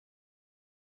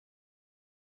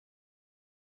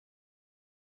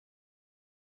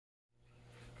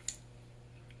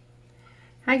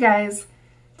Hi guys,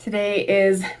 today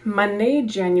is Monday,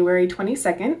 January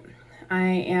 22nd. I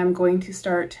am going to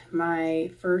start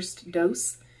my first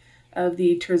dose of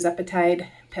the Tirzepatide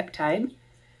peptide.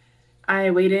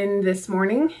 I weighed in this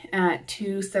morning at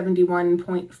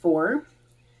 271.4.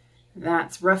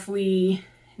 That's roughly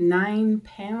 11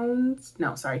 pounds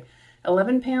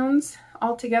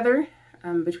altogether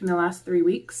between the last 3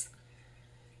 weeks.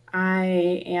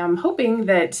 I am hoping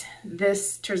that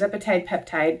this Tirzepatide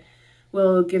peptide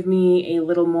will give me a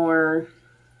little more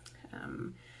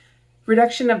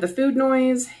reduction of the food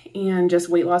noise and just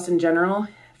weight loss in general.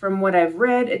 From what I've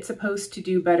read, it's supposed to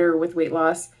do better with weight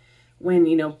loss when,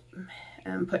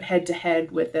 put head to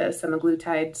head with the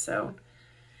semaglutide. So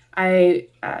I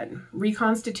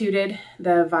reconstituted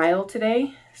the vial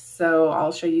today, so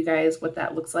I'll show you guys what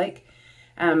that looks like.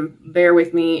 Bear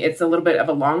with me, it's a little bit of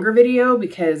a longer video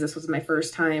because this was my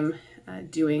first time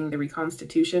doing the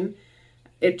reconstitution.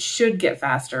 It should get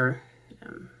faster.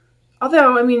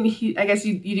 Although, I mean, I guess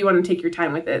you do want to take your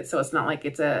time with it, so it's not like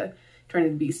it's trying to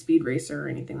be a speed racer or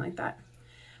anything like that.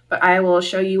 But I will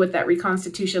show you what that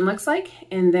reconstitution looks like,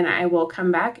 and then I will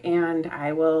come back and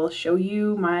I will show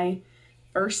you my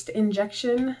first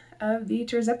injection of the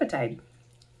Tirzepatide.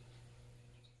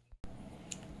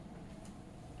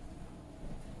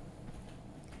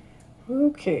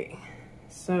 Okay,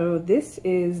 so this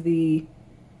is the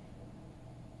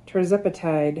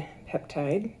Tirzepatide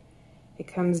peptide. It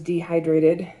comes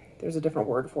dehydrated. There's a different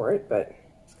word for it, but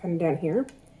it's kind of down here.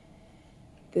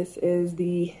 This is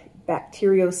the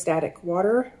bacteriostatic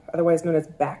water, otherwise known as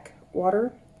back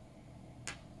water.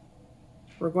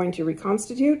 We're going to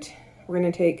reconstitute. We're going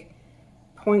to take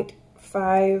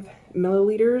 0.5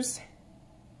 milliliters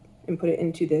and put it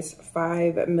into this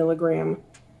 5 milligram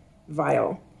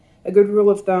vial. A good rule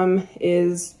of thumb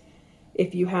is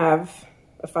if you have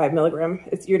a 5 milligram,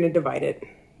 you're going to divide it.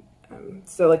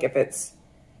 So like if it's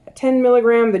a 10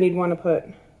 milligram, then you'd want to put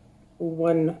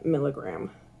 1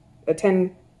 milligram. A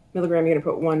 10 milligram, you're going to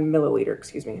put 1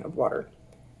 milliliter, of water.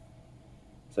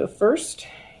 So first,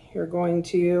 you're going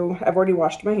to, I've already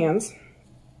washed my hands.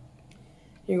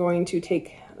 You're going to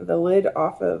take the lid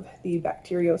off of the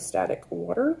bacteriostatic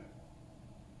water.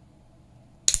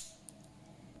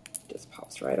 Just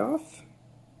pops right off.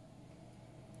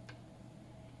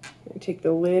 And take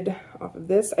the lid off of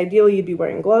this. Ideally, you'd be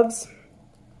wearing gloves.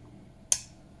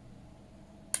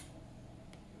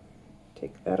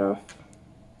 Take that off.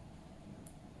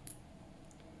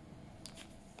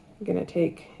 I'm going to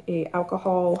take a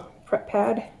alcohol prep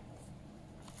pad.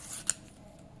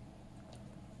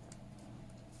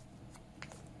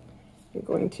 You're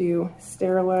going to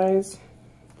sterilize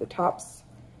the tops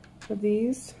of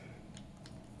these.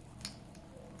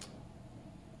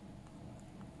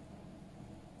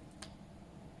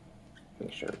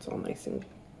 Make sure it's all nice and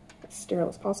as sterile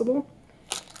as possible.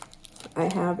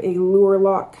 I have a Cellular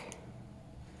lock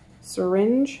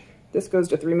syringe. This goes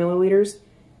to 3 milliliters.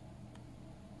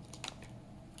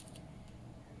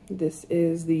 This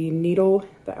is the needle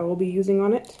that I will be using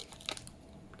on it.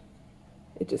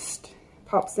 It just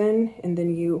pops in and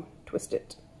then you twist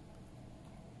it.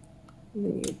 And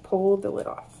then you pull the lid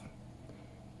off.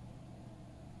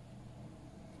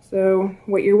 So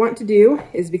what you want to do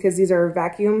is, because these are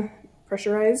vacuum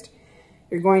pressurized,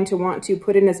 you're going to want to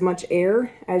put in as much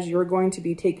air as you're going to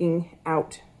be taking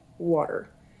out water.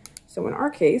 So in our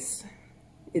case,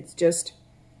 it's just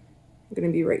going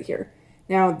to be right here.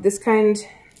 Now this kind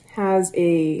has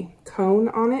a cone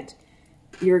on it.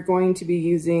 You're going to be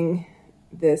using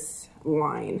this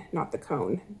line, not the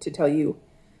cone, to tell you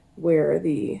where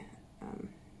the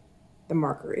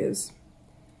marker is.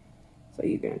 So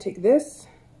you're going to take this,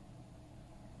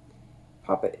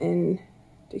 pop it in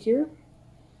to here,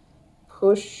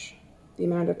 push the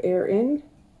amount of air in,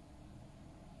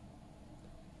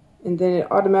 and then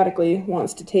it automatically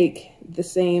wants to take the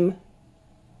same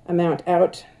amount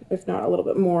out, if not a little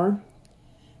bit more.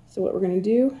 So what we're going to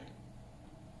do,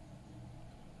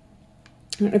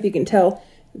 I don't know if you can tell,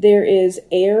 there is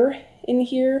air in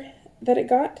here that it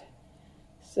got.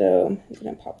 So I'm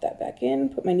going to pop that back in,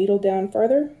 put my needle down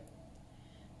farther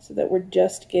so that we're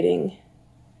just getting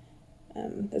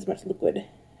as much liquid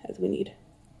as we need.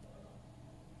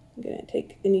 I'm going to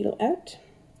take the needle out.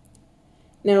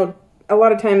 Now, a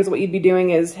lot of times what you'd be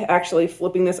doing is actually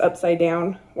flipping this upside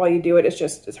down while you do it.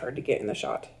 It's hard to get in the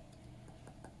shot.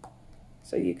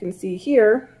 So you can see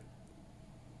here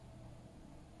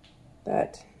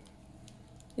that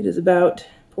it is about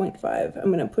 0.5.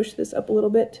 I'm going to push this up a little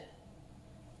bit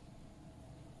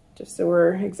just so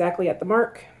we're exactly at the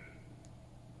mark.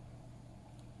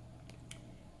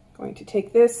 Going to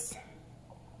take this,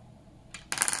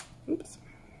 oops,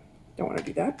 don't want to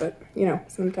do that, but you know,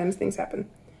 sometimes things happen.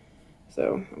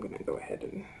 So I'm going to go ahead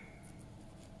and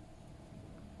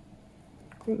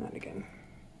clean that again.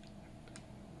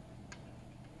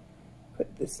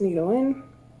 Put this needle in.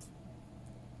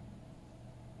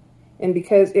 And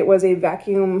because it was a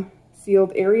vacuum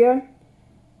sealed area,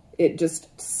 it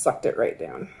just sucked it right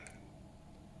down.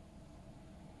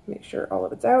 Make sure all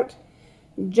of it's out.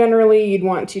 Generally, you'd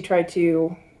want to try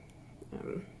to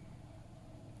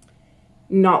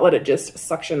not let it just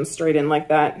suction straight in like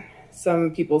that.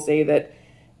 Some people say that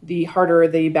the harder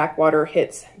the backwater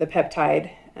hits the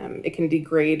peptide, it can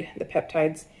degrade the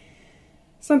peptides.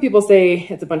 Some people say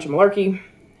it's a bunch of malarkey.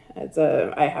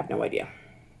 I have no idea.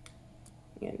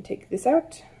 And take this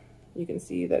out. You can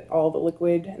see that all the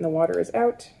liquid and the water is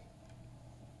out.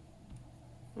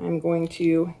 I'm going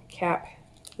to cap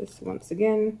this once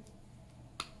again.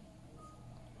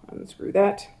 Unscrew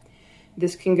that.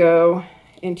 This can go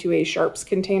into a sharps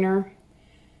container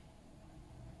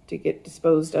to get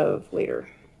disposed of later.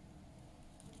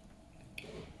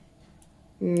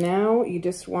 Now you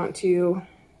just want to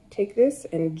take this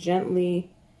and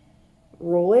gently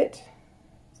roll it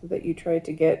so that you try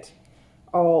to get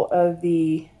all of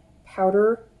the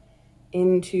powder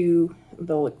into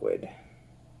the liquid.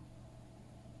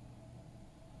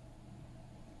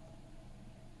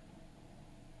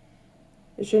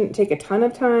 It shouldn't take a ton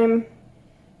of time.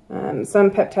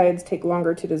 Some peptides take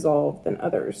longer to dissolve than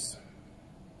others.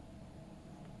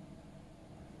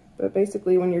 But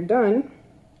basically when you're done,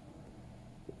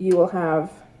 you will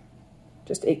have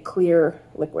just a clear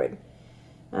liquid.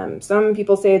 Some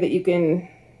people say that you can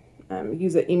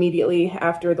use it immediately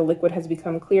after the liquid has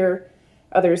become clear.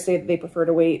 Others say that they prefer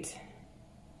to wait,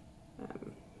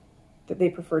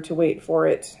 for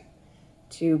it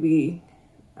to be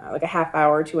like a half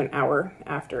hour to an hour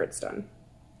after it's done.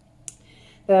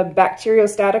 The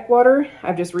bacteriostatic water,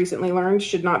 I've just recently learned,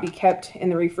 should not be kept in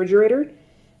the refrigerator,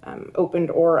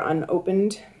 opened or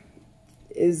unopened.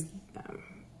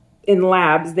 In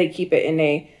labs, they keep it in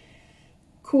a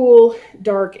cool,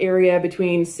 dark area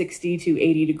between 60 to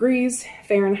 80 degrees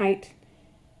Fahrenheit.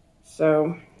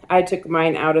 So I took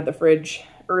mine out of the fridge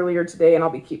earlier today and I'll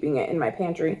be keeping it in my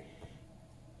pantry.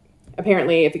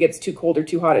 Apparently, if it gets too cold or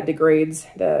too hot, it degrades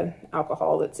the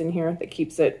alcohol that's in here that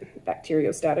keeps it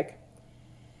bacteriostatic.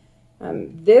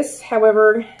 This,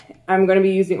 however, I'm going to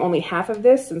be using only half of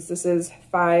this since this is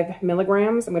 5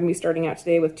 milligrams. I'm going to be starting out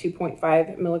today with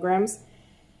 2.5 milligrams.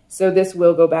 So this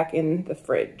will go back in the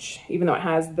fridge. Even though it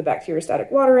has the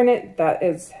bacteriostatic water in it, that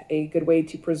is a good way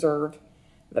to preserve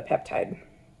the peptide.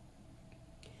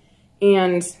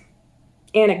 And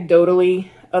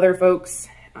anecdotally, other folks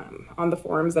on the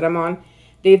forums that I'm on,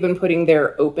 they've been putting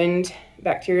their opened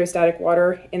bacteriostatic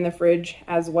water in the fridge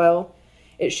as well.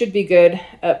 It should be good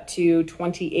up to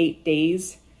 28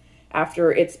 days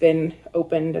after it's been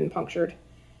opened and punctured.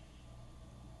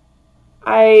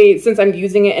 Since I'm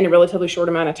using it in a relatively short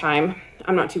amount of time,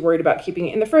 I'm not too worried about keeping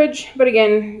it in the fridge. But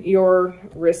again, your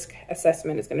risk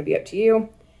assessment is going to be up to you.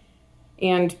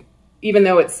 And even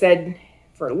though it's said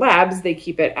for labs, they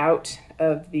keep it out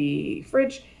of the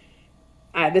fridge,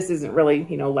 this isn't really,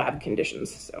 lab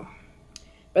conditions. So,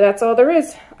 but that's all there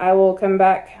is. I will come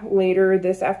back later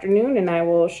this afternoon and I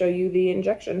will show you the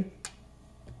injection.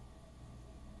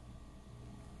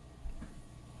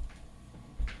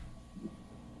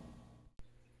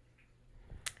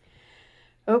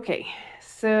 Okay,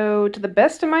 so to the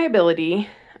best of my ability,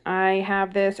 I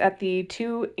have this at the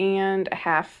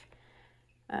 2.5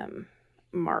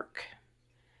 mark.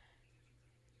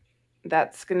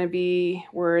 That's going to be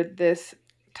where this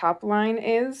top line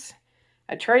is.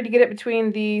 I tried to get it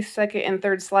between the second and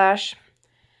third slash.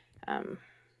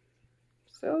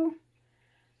 So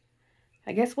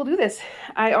I guess we'll do this.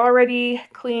 I already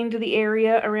cleaned the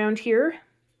area around here.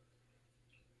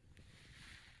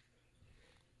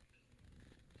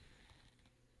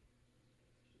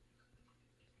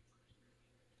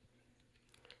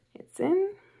 It's in.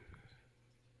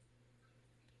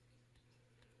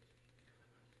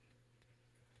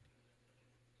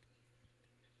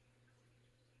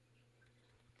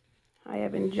 I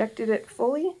have injected it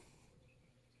fully.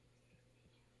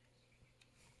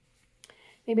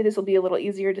 Maybe this will be a little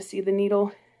easier to see the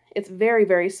needle. It's very,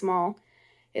 very small.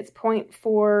 It's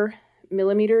 0.4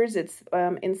 millimeters. It's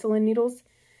insulin needles.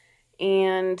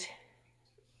 And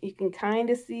you can kind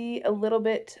of see a little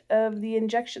bit of the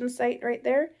injection site right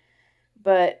there.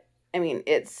 But, I mean,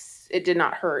 it did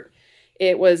not hurt.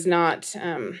 It was not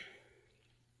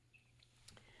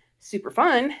super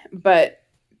fun, but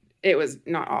it was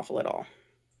not awful at all.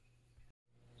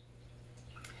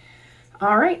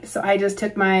 All right, so I just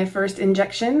took my first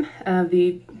injection of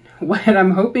the what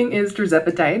I'm hoping is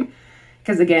tirzepatide,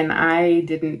 because again, I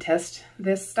didn't test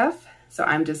this stuff, so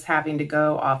I'm just having to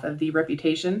go off of the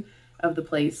reputation of the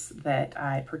place that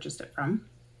I purchased it from.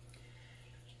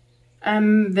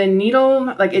 The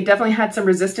needle, like, it definitely had some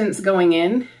resistance going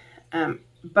in,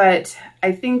 but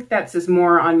I think that's just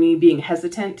more on me being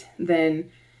hesitant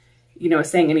than, you know,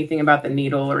 saying anything about the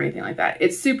needle or anything like that.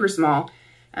 It's super small.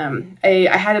 I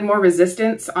had more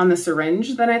resistance on the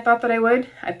syringe than I thought that I would.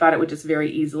 I thought it would just very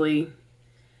easily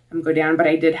go down, but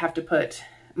I did have to put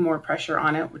more pressure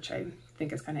on it, which I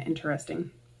think is kind of interesting.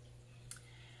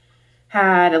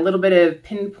 Had a little bit of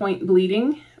pinpoint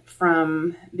bleeding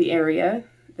from the area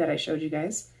that I showed you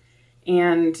guys.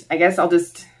 And I guess I'll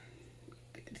just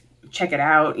check it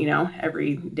out, you know,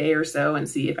 every day or so and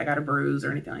see if I got a bruise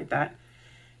or anything like that.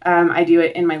 I do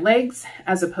it in my legs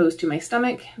as opposed to my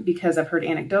stomach because I've heard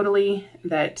anecdotally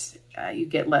that you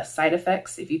get less side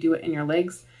effects if you do it in your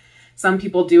legs. Some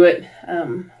people do it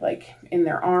like in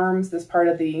their arms, this part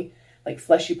of the like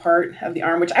fleshy part of the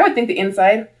arm, which I would think the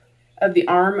inside of the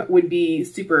arm would be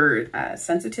super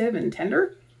sensitive and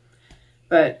tender.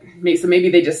 But so maybe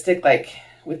they just stick like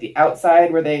with the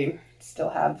outside where they still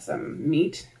have some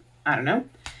meat. I don't know.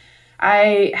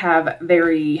 I have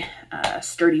very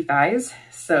sturdy thighs,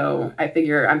 so I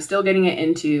figure I'm still getting it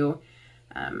into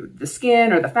the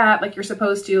skin or the fat like you're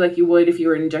supposed to, like you would if you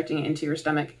were injecting it into your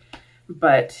stomach.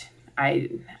 But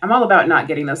I'm all about not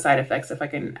getting those side effects if I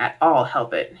can at all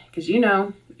help it, because you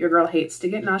know your girl hates to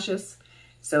get nauseous.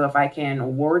 So if I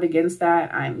can ward against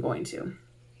that, I'm going to.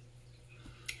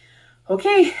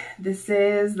 Okay, this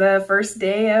is the first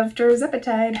day of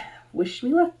tirzepatide. Wish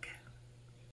me luck.